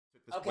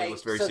this Okay,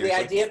 playlist very so the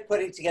seriously? idea of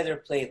putting together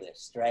a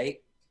playlist, right?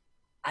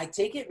 I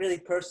take it really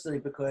personally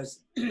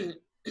because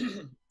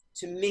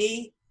to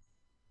me,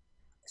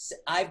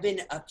 I've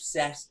been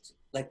obsessed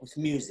like with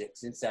music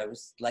since I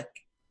was like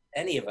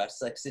any of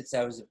us, like since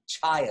I was a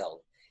child.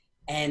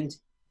 And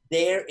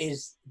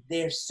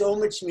there's so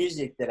much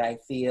music that I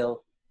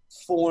feel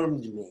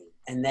formed me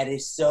and that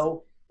is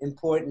so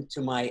important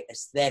to my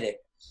aesthetic.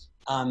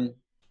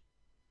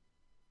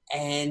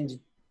 And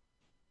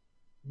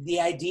the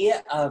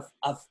idea of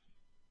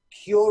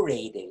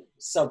curating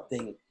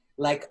something,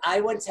 like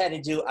I once had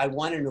to do, I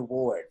won an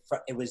award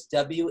for, it was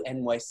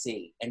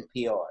WNYC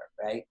NPR,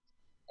 right?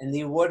 And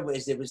the award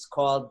was, it was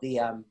called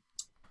the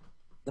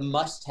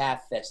Must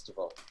Have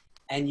Festival.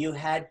 And you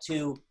had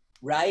to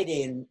write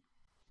in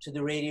to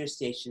the radio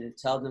station and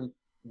tell them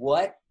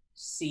what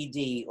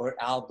CD or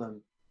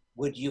album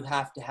would you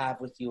have to have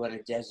with you on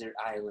a desert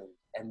island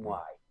and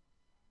why.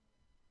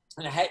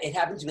 And it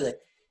happened to be like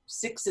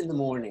 6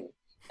 a.m.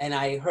 and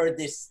I heard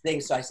this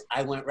thing. So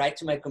I went right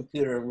to my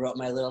computer and wrote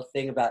my little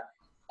thing about,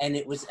 and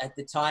it was, at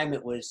the time,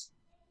 it was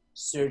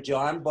Sir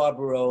John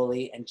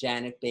Barbaroli and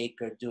Janet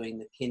Baker doing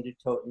the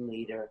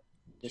Kindertotenlieder,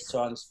 the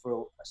Songs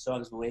of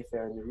a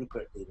Wayfarer and the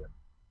Rupert Lieder.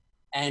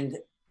 And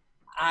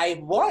I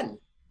won.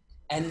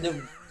 And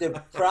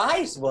the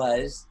prize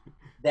was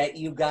that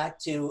you got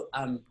to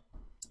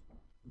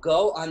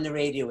go on the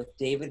radio with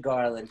David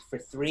Garland for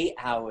 3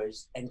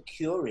 hours and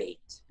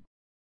curate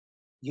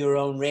your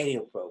own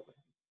radio program.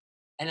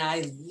 And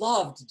I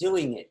loved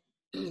doing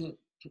it.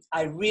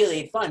 I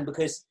really had fun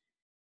because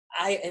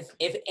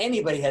if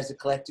anybody has a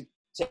eclectic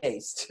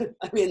taste,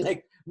 I mean,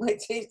 like, my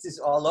taste is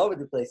all over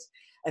the place.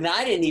 And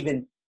I didn't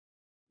even,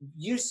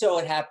 you saw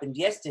it happened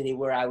yesterday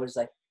where I was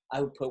like,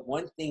 I would put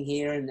one thing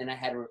here and then I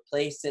had to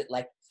replace it.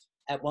 Like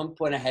at one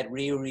point I had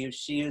Ryu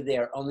Shiu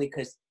there only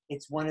because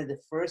it's one of the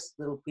first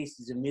little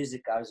pieces of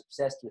music I was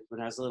obsessed with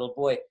when I was a little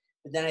boy.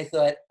 But then I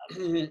thought,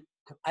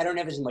 I don't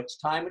have as much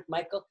time with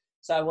Michael,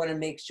 so I want to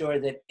make sure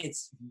that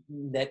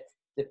that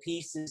the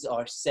pieces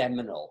are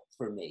seminal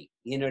for me.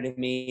 You know what I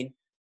mean?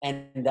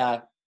 And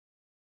but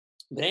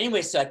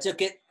anyway, so I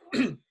took it.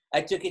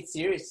 I took it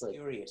seriously,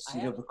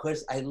 you know,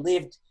 because I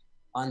lived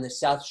on the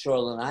South Shore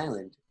of Long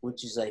Island,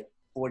 which is like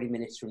 40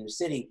 minutes from the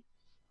city.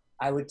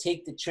 I would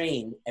take the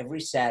train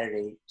every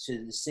Saturday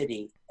to the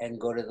city and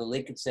go to the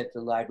Lincoln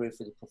Center Library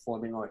for the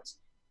Performing Arts.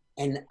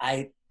 And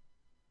I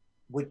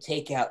would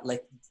take out,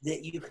 like,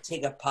 you could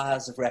take out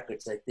piles of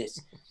records like this.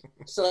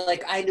 So,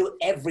 like, I knew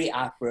every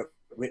opera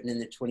written in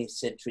the 20th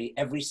century,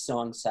 every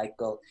song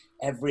cycle,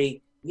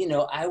 every, you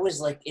know, I was,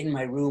 like, in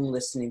my room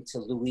listening to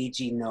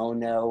Luigi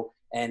Nono,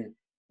 and,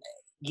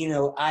 you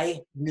know,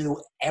 I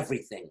knew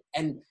everything.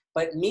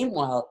 But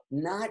meanwhile,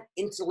 not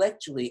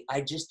intellectually,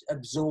 I just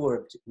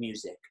absorbed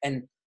music.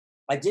 And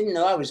I didn't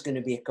know I was going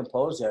to be a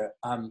composer.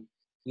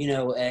 You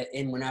know,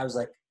 and when I was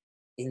like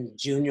in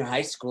junior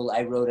high school,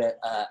 I wrote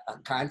a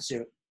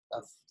concert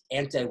of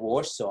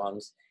anti-war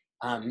songs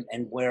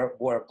and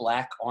wore a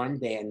black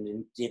armband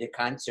and did a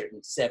concert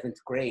in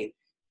 7th grade.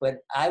 But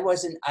I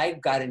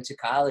got into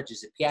college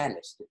as a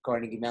pianist at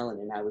Carnegie Mellon,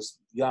 and I was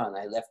young.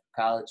 I left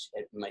college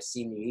at my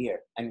senior year.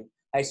 I mean,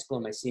 high school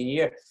my senior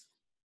year.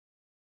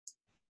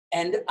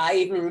 And I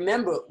even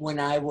remember when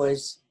I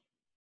was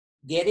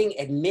getting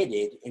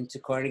admitted into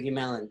Carnegie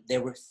Mellon,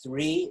 there were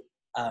 3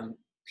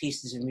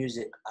 pieces of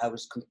music I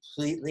was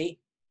completely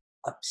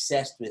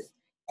obsessed with.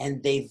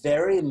 And they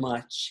very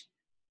much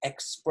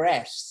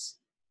express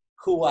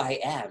who I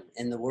am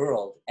in the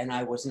world. And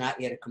I was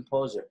not yet a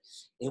composer.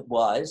 It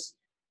was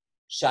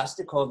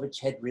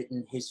Shostakovich had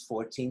written his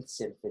 14th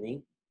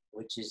symphony,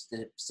 which is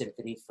the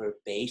symphony for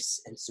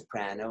bass and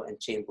soprano and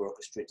chamber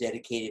orchestra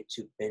dedicated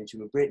to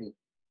Benjamin Britten,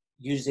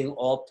 using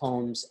all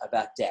poems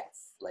about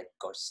death, like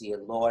Garcia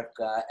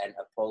Lorca and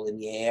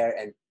Apollinaire.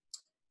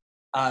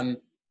 And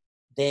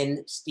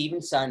then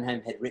Stephen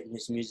Sondheim had written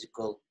his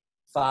musical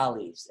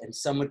Follies, and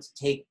someone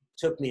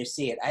took me to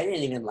see it. I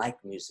didn't even like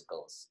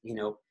musicals, you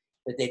know,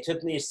 but they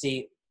took me to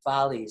see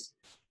Follies,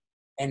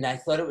 and I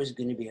thought it was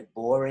going to be a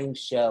boring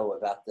show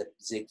about the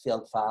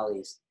Ziegfeld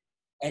Follies.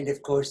 And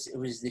of course, it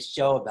was this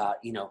show about,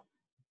 you know,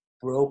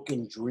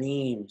 broken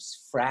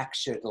dreams,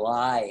 fractured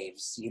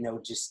lives, you know,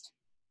 just,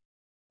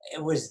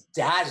 it was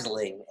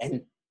dazzling,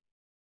 and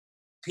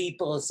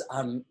people's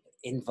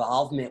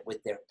involvement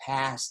with their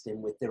past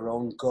and with their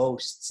own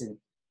ghosts, and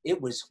it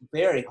was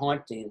very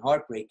haunting and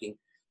heartbreaking.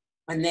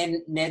 And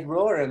then Ned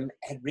Rorem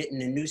had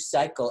written a new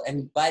cycle,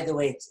 and by the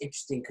way, it's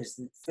interesting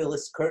because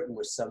Phyllis Curtin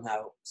was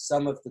somehow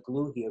some of the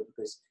glue here,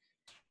 because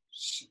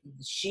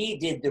she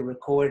did the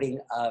recording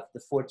of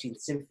the 14th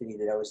Symphony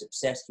that I was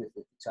obsessed with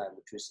at the time,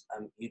 which was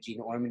Eugene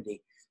Ormandy.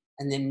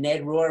 And then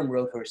Ned Rorem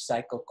wrote her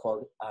cycle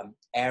called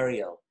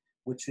Ariel,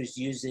 which was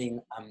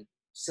using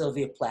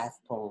Sylvia Plath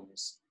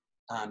poems.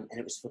 And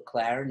it was for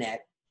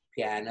clarinet,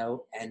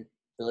 piano, and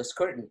Phyllis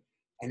Curtin.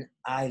 And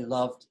I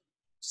loved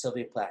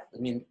Sylvia Plath. I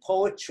mean,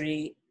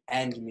 poetry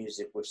and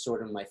music were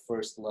sort of my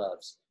first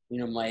loves. You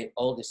know, my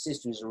oldest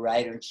sister was a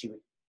writer, and she would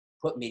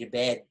put me to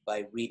bed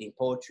by reading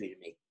poetry to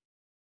me.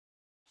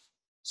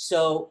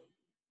 So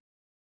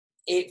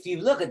if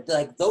you look at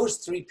like those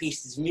three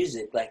pieces of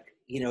music, like,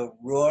 you know,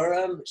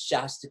 Rorem,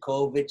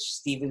 Shostakovich,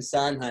 Stephen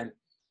Sondheim,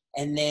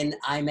 and then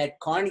I'm at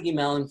Carnegie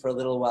Mellon for a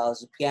little while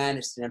as a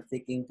pianist, and I'm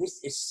thinking,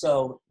 this is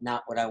so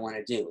not what I want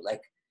to do.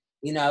 Like,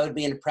 you know, I would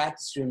be in a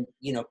practice room,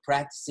 you know,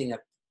 practicing a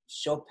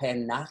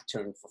Chopin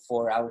nocturne for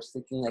 4 hours,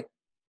 thinking like,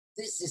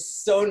 this is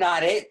so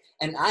not it,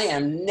 and I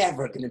am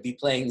never going to be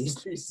playing these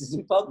pieces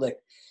in public.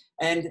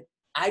 And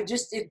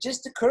it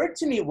just occurred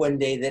to me one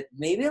day that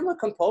maybe I'm a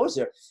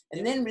composer.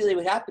 And then really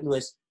what happened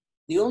was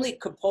the only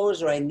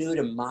composer I knew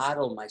to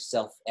model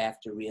myself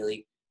after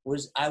really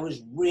was, I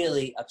was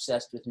really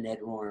obsessed with Ned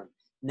Rorem,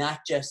 not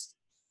just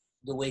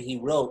the way he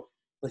wrote,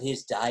 but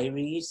his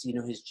diaries, you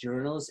know, his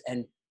journals.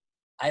 And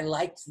I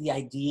liked the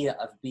idea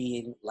of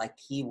being like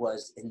he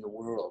was in the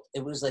world.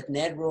 It was like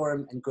Ned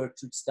Rorem and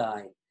Gertrude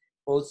Stein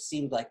both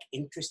seemed like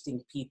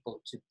interesting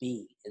people to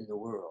be in the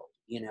world,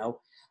 you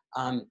know?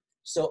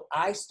 So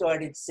I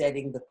started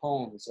setting the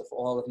poems of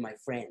all of my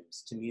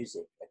friends to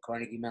music at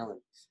Carnegie Mellon.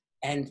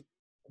 And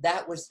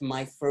that was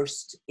my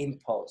first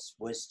impulse,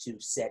 was to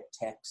set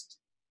text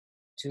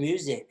to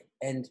music.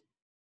 And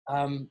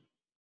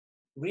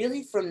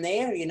really from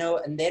there, you know,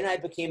 and then I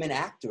became an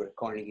actor at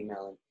Carnegie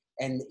Mellon.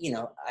 And, you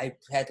know, I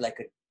had like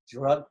a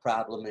drug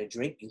problem and a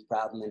drinking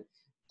problem.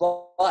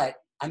 But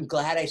I'm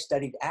glad I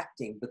studied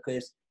acting,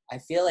 because I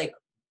feel like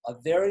a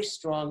very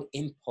strong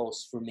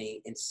impulse for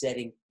me in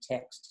setting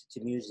text to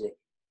music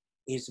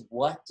is,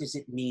 what does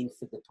it mean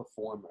for the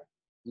performer?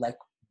 Like,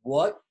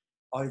 what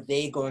are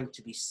they going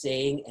to be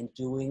saying and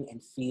doing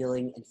and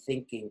feeling and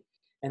thinking?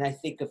 And I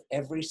think of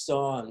every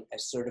song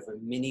as sort of a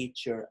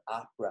miniature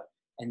opera.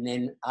 And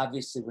then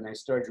obviously when I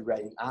started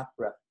writing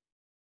opera,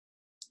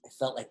 I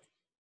felt like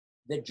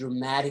the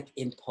dramatic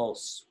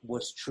impulse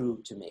was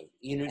true to me,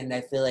 you know? And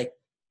I feel like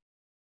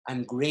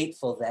I'm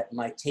grateful that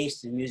my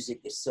taste in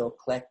music is so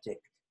eclectic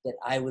that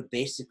I would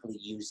basically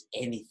use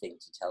anything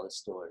to tell a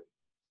story.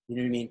 You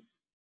know what I mean?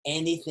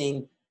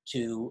 Anything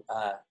to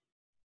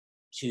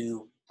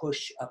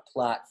push a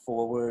plot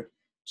forward,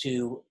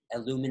 to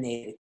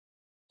illuminate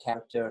a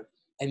character.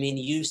 I mean,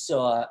 you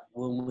saw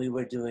when we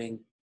were doing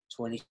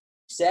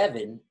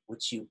 27,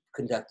 which you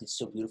conducted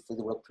so beautifully,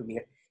 the world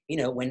premiere, you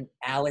know, when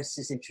Alice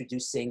is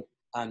introducing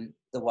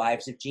the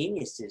Wives of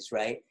Geniuses,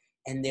 right?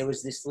 And there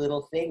was this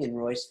little thing in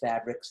Royce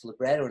Fabric's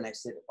libretto, and I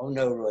said, oh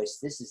no, Royce,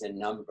 this is a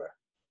number.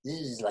 This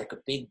is like a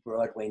big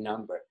Broadway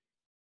number.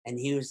 And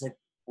he was like,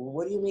 well,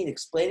 what do you mean?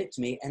 Explain it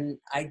to me. And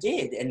I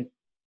did. And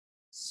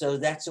so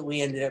that's what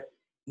we ended up,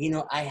 you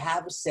know, I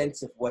have a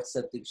sense of what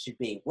something should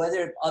be.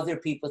 Whether other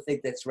people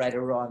think that's right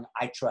or wrong,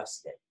 I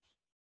trust it,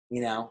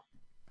 you know?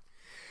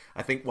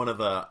 I think one of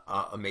the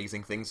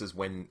amazing things is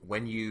when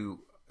you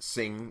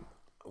sing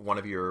one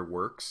of your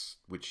works,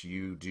 which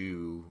you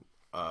do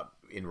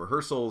in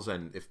rehearsals,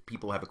 and if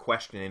people have a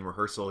question in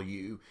rehearsal,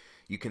 you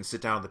can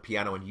sit down at the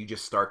piano and you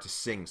just start to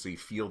sing, so you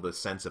feel the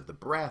sense of the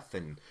breath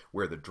and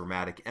where the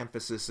dramatic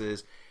emphasis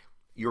is.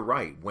 You're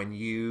right. When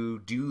you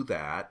do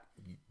that,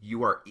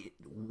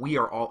 we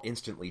are all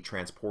instantly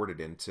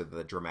transported into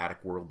the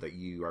dramatic world that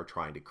you are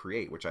trying to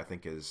create, which I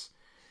think is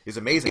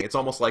amazing. It's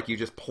almost like you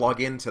just plug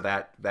into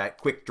that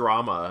quick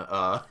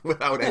drama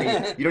without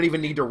any. You don't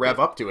even need to rev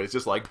up to it. It's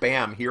just like,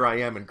 bam, here I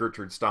am in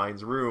Gertrude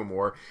Stein's room,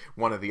 or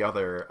one of the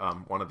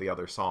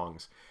other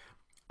songs.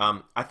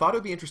 I thought it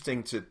would be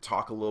interesting to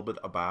talk a little bit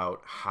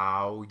about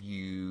how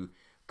you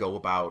go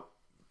about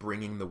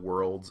bringing the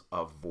worlds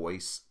of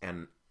voice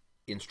and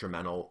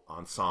instrumental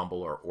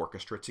ensemble or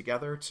orchestra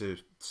together to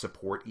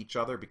support each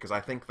other, because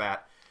I think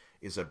that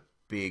is a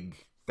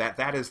big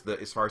that is the,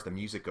 as far as the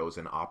music goes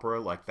in opera,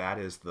 like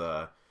that's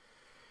the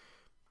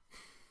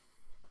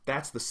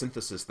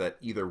synthesis that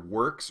either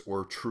works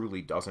or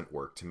truly doesn't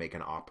work to make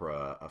an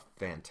opera a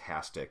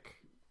fantastic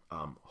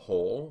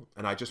whole.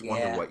 And I just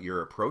wonder what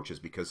your approach is,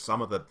 because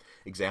some of the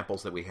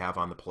examples that we have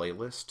on the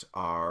playlist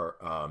are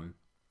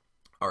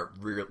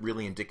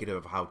really indicative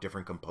of how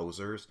different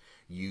composers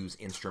use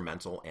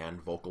instrumental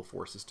and vocal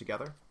forces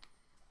together.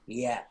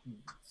 Yeah,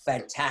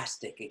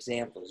 fantastic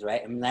examples,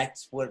 right? I mean,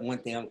 that's one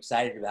thing I'm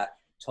excited about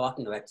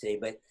talking about today.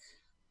 But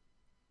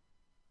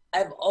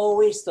I've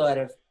always thought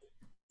of,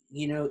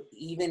 you know,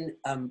 even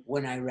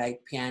when I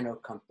write piano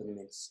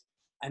accompaniments,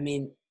 I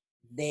mean,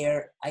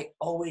 I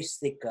always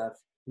think of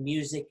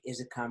music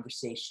is a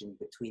conversation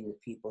between the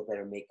people that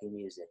are making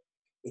music.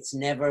 It's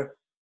never,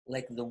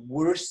 like, the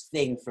worst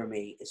thing for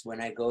me is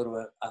when I go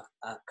to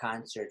a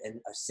concert and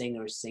a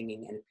singer is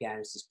singing and a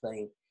pianist is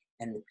playing,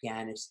 and the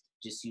pianist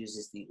just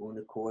uses the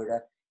una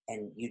corda,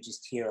 and you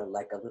just hear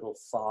like a little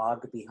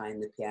fog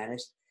behind the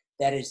pianist.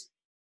 That is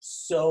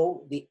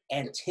so the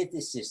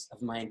antithesis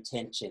of my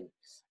intention.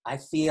 I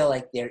feel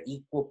like they're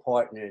equal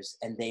partners,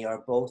 and they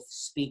are both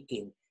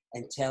speaking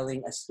and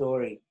telling a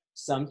story,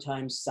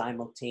 sometimes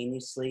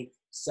simultaneously,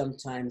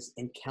 sometimes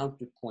in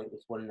counterpoint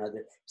with one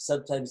another.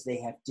 Sometimes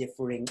they have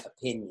differing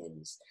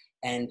opinions.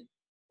 And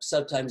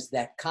sometimes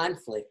that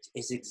conflict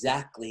is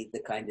exactly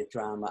the kind of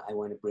drama I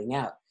want to bring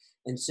out.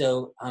 And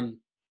so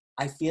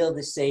I feel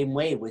the same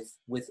way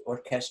with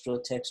orchestral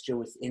texture,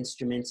 with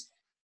instruments.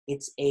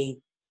 It's a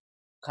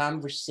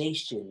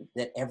conversation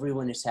that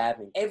everyone is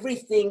having.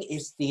 Everything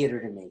is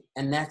theater to me.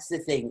 And that's the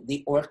thing.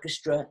 The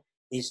orchestra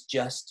is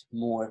just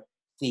more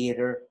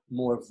theater,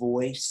 more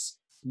voice,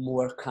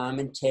 more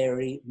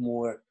commentary,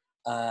 more,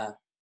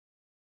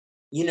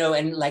 you know,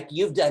 and like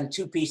you've done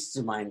 2 pieces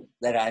of mine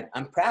that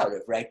I'm proud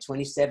of, right?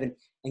 27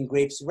 and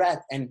Grapes of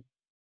Wrath. And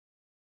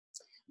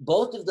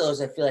both of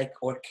those, I feel like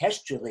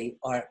orchestrally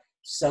are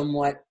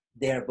somewhat,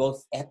 they're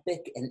both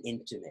epic and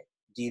intimate.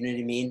 Do you know what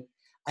I mean?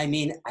 I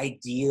mean,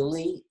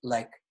 ideally,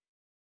 like,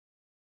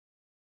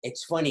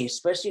 it's funny,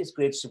 especially with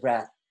Grapes of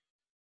Wrath,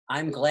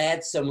 I'm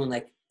glad someone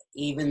like,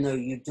 even though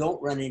you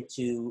don't run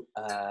into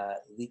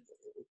the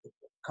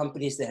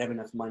companies that have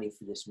enough money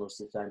for this most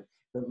of the time,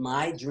 but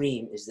my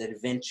dream is that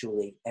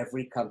eventually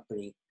every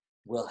company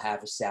will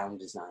have a sound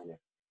designer,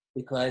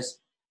 because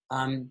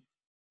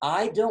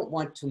I don't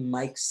want to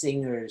mic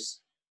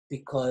singers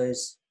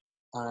because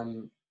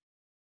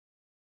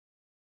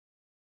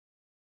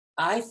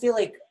I feel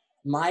like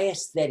my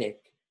aesthetic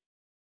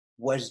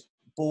was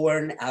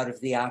born out of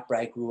the opera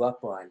I grew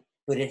up on,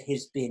 but it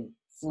has been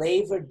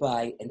flavored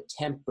by and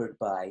tempered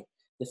by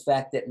the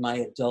fact that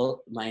my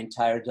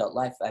entire adult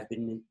life, I've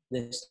been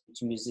listening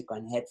to music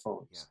on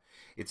headphones. Yeah.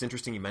 It's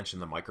interesting you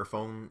mentioned the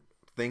microphone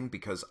thing,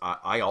 because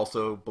I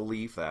also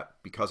believe that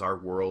because our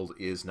world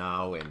is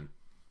now in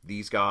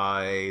these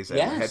guys and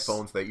the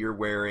headphones that you're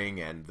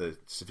wearing and the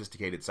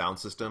sophisticated sound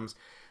systems,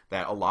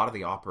 that a lot of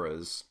the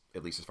operas,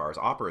 at least as far as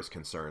opera is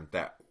concerned,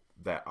 that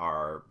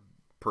are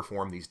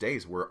performed these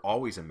days were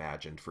always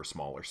imagined for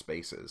smaller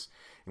spaces.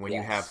 And when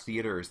you have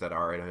theaters that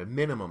are at a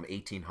minimum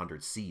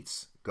 1,800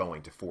 seats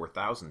going to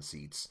 4,000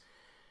 seats,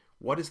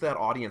 what is that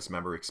audience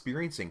member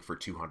experiencing for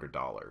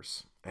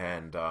 $200?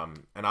 And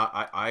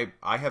I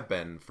have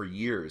been for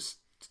years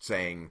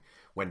saying,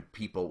 when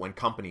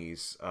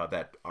companies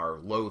that are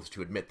loath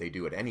to admit they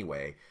do it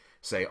anyway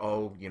say,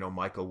 oh, you know,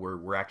 Michael,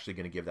 we're actually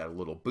going to give that a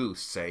little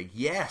boost, say,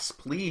 yes,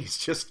 please,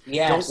 just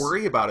don't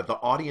worry about it. The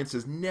audience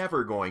is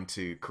never going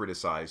to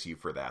criticize you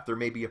for that. There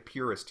may be a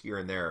purist here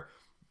and there,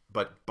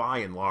 but by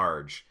and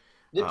large,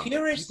 the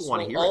purists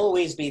will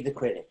always be the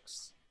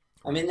critics.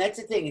 I mean, that's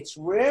the thing. It's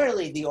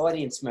rarely the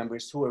audience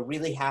members who are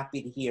really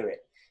happy to hear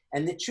it.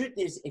 And the truth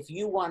is, if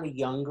you want a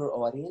younger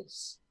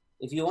audience,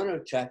 if you want to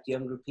attract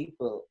younger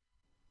people,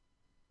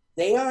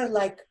 they are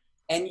like,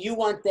 and you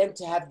want them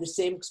to have the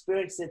same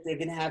experience that they're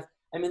going to have.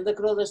 I mean, look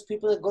at all those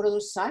people that go to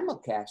those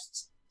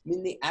simulcasts. I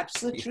mean, the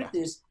absolute truth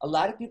is, a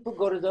lot of people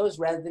go to those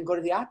rather than go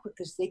to the opera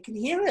because they can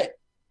hear it.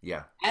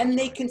 Yeah. And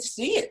they can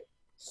see it.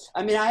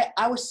 I mean,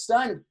 I was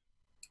stunned.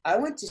 I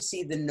went to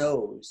see the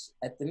Nose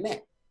at the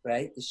Met,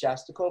 right? The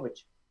Shostakovich.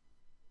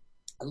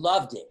 I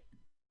loved it.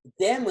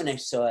 Then when I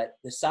saw it,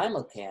 the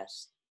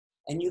simulcast,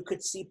 and you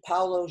could see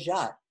Paolo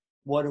Jat,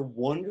 what a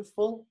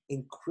wonderful,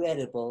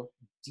 incredible,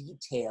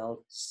 detailed,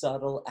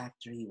 subtle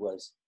actor he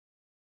was.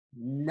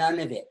 None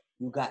of it.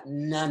 You got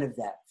none of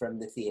that from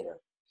the theater.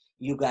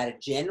 You got a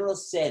general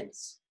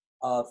sense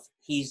of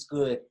he's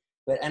good.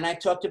 And I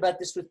talked about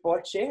this with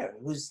Bart Scher,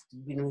 who's,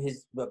 you know,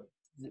 his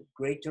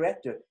great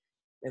director.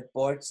 That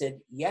Bart said,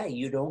 yeah,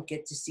 you don't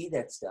get to see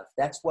that stuff.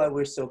 That's why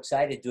we're so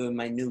excited doing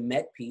my new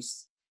Met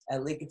piece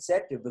at Lincoln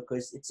Center,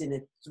 because it's in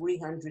a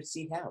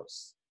 300-seat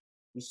house.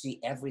 You see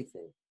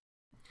everything.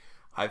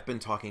 I've been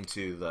talking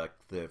to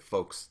the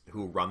folks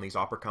who run these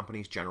opera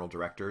companies, general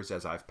directors,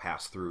 as I've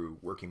passed through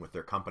working with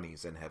their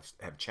companies, and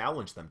have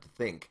challenged them to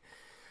think,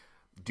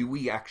 do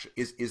we actually,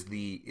 is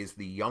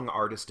the young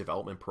artist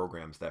development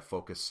programs that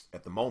focus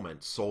at the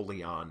moment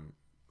solely on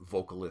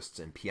vocalists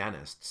and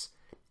pianists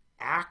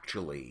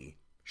actually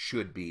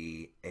should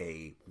be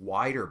a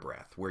wider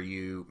breadth, where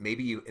you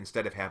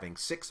instead of having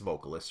 6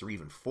 vocalists or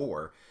even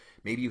 4,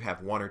 maybe you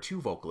have 1 or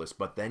 2 vocalists,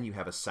 but then you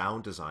have a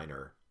sound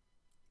designer,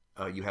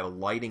 you have a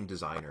lighting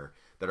designer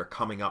that are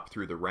coming up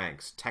through the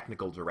ranks,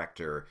 technical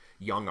director,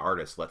 young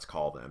artists, let's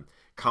call them,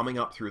 coming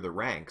up through the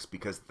ranks,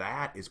 because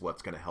that is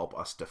what's going to help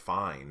us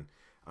define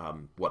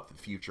what the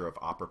future of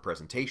opera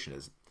presentation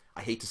is.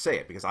 I hate to say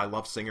it, because I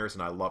love singers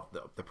and I love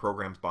the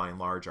programs by and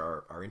large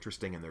are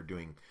interesting, and they're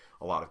doing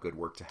a lot of good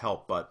work to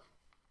help. But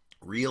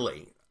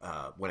really,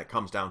 when it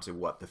comes down to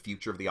what the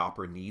future of the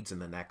opera needs in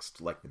the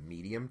next, like, the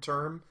medium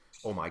term,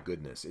 oh my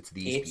goodness, it's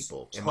these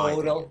people.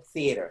 Total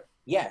theater.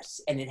 Yes,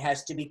 and it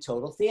has to be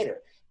total theater.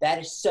 That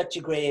is such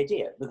a great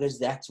idea, because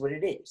that's what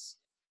it is.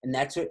 And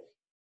that's what,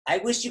 I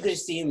wish you could have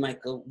seen,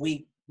 Michael.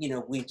 We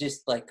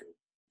just like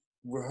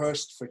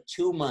rehearsed for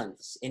 2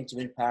 months,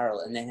 intimate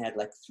parallel, and then had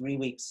like 3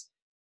 weeks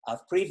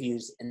of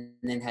previews, and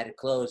then had to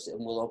close, and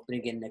we'll open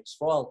again next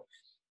fall.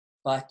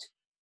 But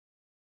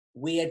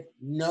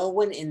no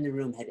one in the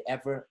room had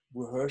ever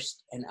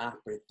rehearsed an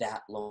opera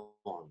that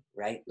long,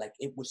 right? Like,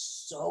 it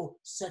was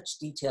such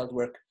detailed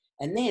work.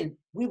 And then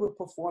we were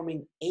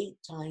performing 8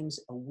 times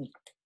a week,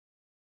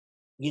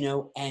 you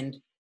know, and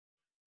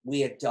we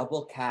had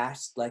double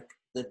cast, like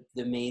the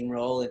main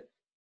role.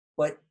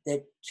 But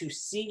that to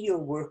see your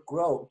work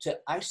grow,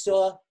 I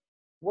saw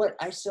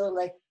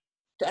like,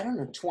 I don't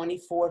know,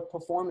 24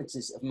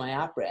 performances of my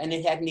opera, and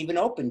it hadn't even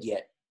opened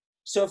yet.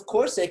 So of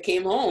course I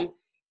came home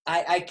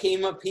I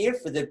came up here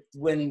for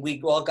when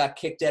we all got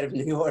kicked out of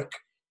New York,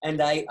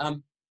 and I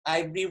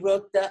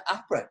rewrote the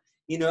opera.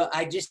 You know,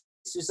 I just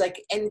was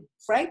like, and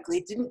frankly,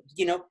 it didn't,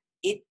 you know,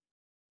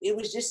 it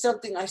was just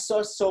something I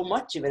saw so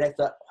much of it. I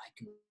thought, oh, I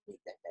can make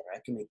that better. I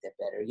can make that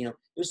better. You know,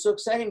 it was so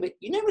exciting, but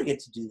you never get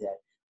to do that.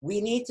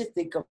 We need to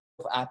think of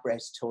opera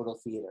as total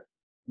theater.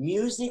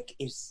 Music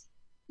is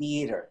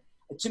theater.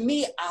 To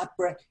me,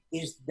 opera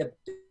is the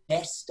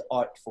best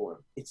art form.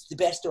 It's the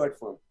best art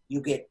form.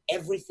 You get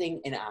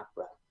everything in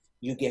opera.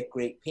 You get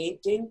great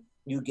painting.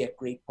 You get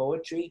great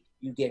poetry.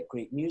 You get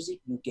great music.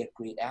 You get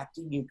great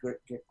acting. You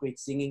get great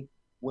singing.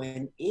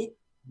 When it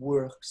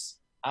works,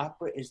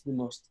 opera is the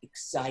most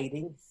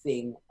exciting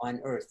thing on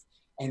earth.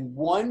 And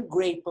one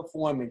great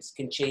performance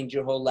can change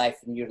your whole life,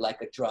 and you're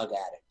like a drug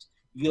addict.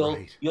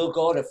 You'll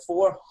go to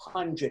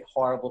 400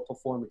 horrible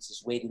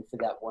performances waiting for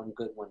that one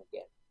good one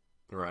again.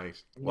 Right.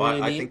 You Well, know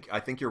what I mean? I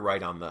think you're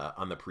right on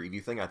the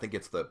preview thing. I think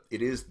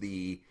it is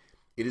the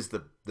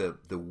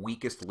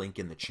weakest link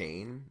in the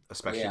chain,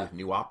 especially Yeah, with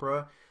new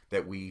opera,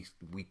 that we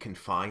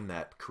confine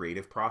that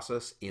creative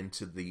process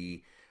into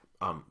the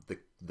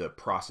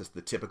process,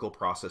 the typical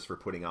process for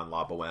putting on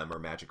La Boheme or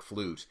Magic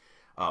Flute.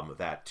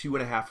 That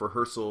 2.5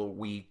 rehearsal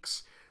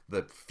weeks,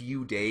 the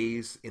few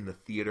days in the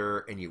theater,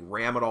 and you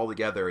ram it all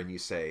together and you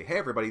say, "Hey,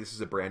 everybody, this is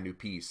a brand new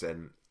piece,"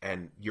 and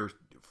you're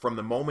from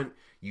the moment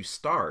you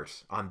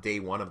start on day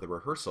one of the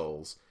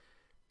rehearsals,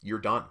 you're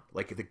done.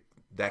 Like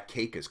that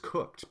cake is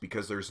cooked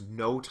because there's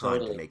no time to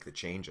totally. make the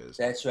changes.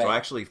 That's So I right.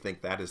 actually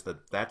think that's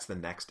the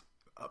next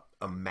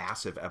a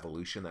massive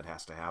evolution that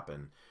has to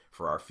happen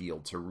for our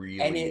field to And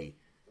it really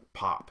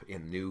pop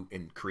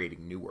in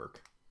creating new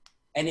work.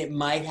 and it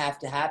might have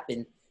to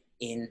happen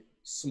in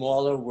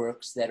smaller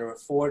works that are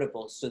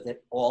affordable so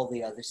that all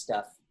the other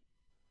stuff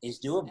is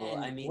doable.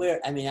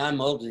 And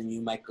I'm older than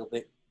you, Michael,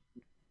 but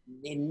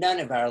in none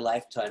of our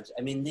lifetimes,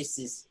 I mean, this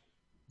is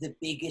the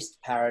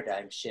biggest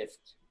paradigm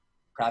shift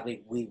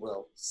probably we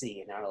will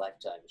see in our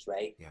lifetimes,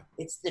 right? Yeah.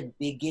 It's the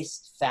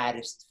biggest,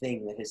 fattest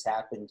thing that has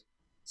happened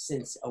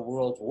since a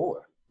world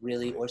war,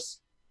 really, Right.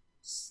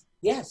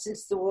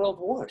 since the World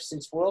War,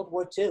 since World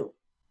War II.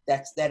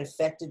 That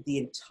affected the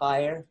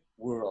entire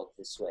world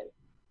this way.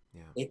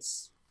 Yeah.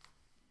 It's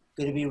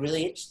going to be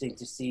really interesting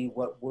to see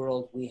what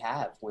world we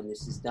have when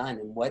this is done,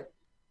 and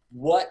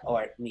what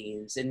art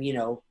means. And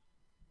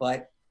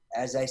but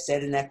as I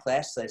said in that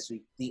class last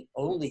week, the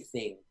only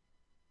thing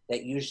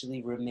that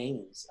usually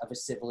remains of a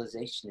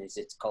civilization is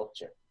its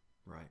culture.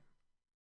 Right.